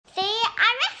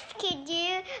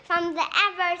from the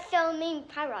ever so mean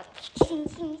parrot.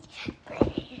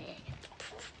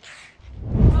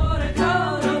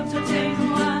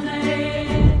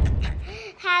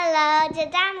 Hello,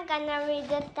 today I'm gonna read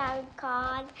the story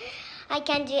called I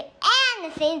Can Do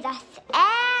Anything, That's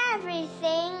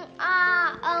Everything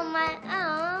All on My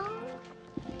Own.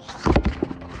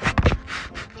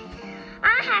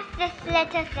 I have this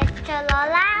little sister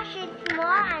Lola. She's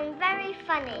small and very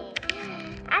funny.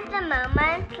 At the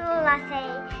moment, Lola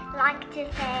likes to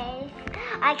say,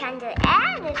 I can do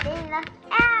anything, that's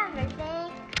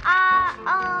everything, all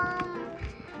on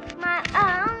my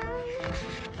own.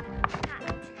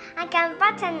 I can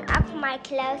button up my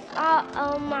clothes all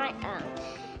on my own,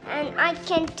 and I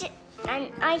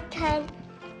can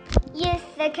use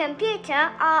the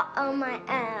computer all on my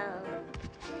own,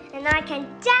 and I can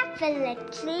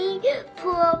definitely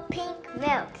pour pink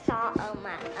milk all on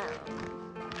my own.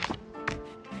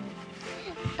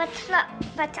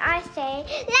 But I say,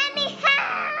 let me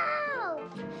help,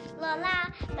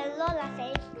 Lola. But Lola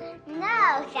says,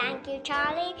 no, thank you,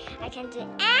 Charlie. I can do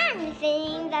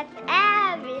anything, that's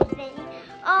everything,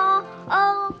 all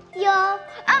on your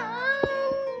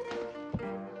own.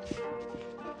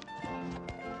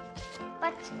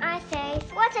 But I say,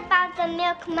 what about the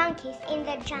milk monkeys in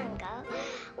the jungle?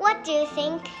 What do you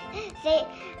think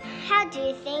how do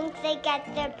you think they get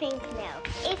their pink milk?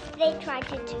 If they try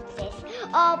to do this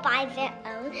all by their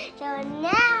own, they will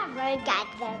never get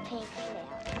their pink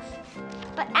milk.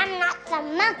 But I'm not a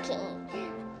monkey.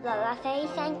 Lola says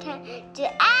I can do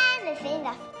anything,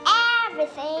 that's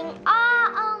everything,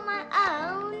 all on my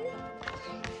own.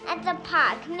 At the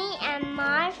park, me and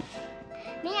Marv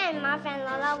and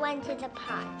Lola went to the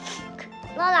park.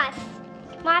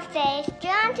 Marv says, do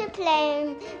you want to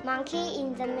play monkey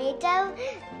in the middle?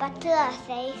 But Lola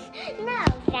says, no,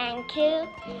 thank you.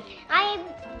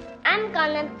 I'm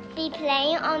gonna be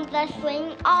playing on the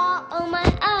swing all on my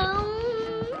own.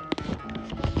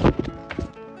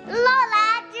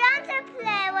 Lola, do you want to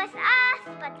play with us?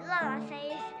 But Lola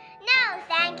says, no,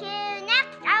 thank you.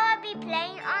 Next, I will be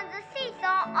playing on the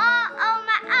seesaw all on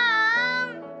my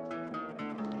own.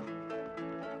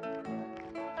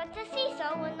 But the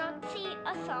seesaw will not see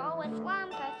us all with one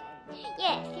person.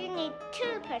 Yes, you need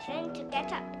two persons to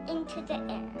get up into the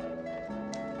air.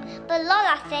 But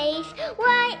Lola says,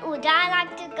 why would I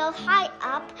like to go high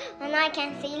up when I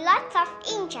can see lots of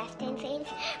interesting things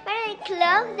very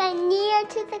close and near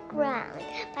to the ground?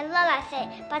 But Lola says,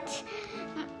 but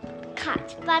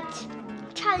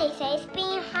Charlie says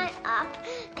being high up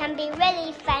can be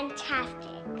really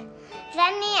fantastic.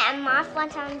 Then me and Marv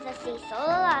went on the seesaw.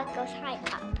 Lola goes high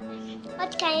up.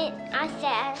 What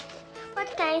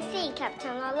can I see,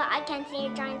 Captain Lola? I can see a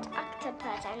giant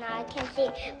octopus and I can see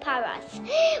parrots.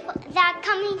 They're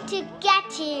coming to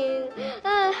get you.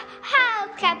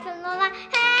 Help, Captain Lola,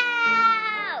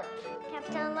 help!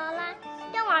 Captain Lola,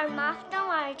 don't worry, Marv, don't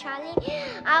worry, Charlie.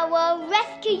 I will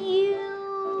rescue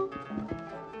you.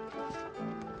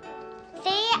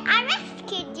 See, I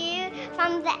rescued you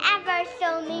from the ever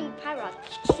so mean parrot.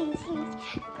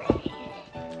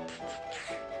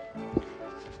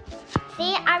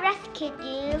 See, I rescued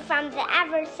you from the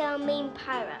ever so mean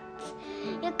parrots.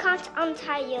 You can't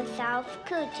untie yourself,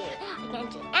 could you? I can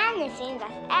do anything,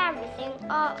 that's everything,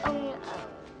 all on your own.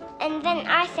 And then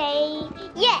I say,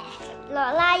 yes,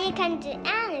 Lola, you can do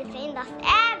anything, that's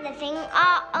everything,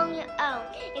 all on your own,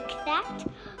 except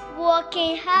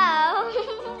walking home.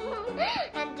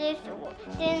 And do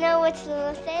you know what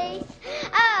Lola says?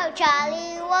 Oh,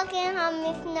 Charlie, walking home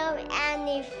is not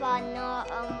any fun, all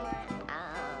on my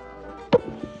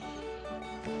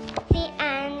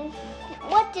And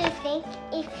what do you think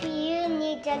if you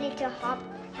need a little help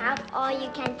or you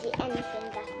can do anything,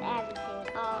 that's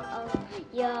everything, all on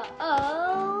your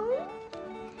own?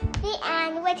 The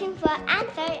end, waiting for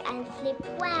answer and sleep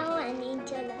well and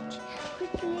enjoy lunch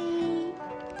quickly.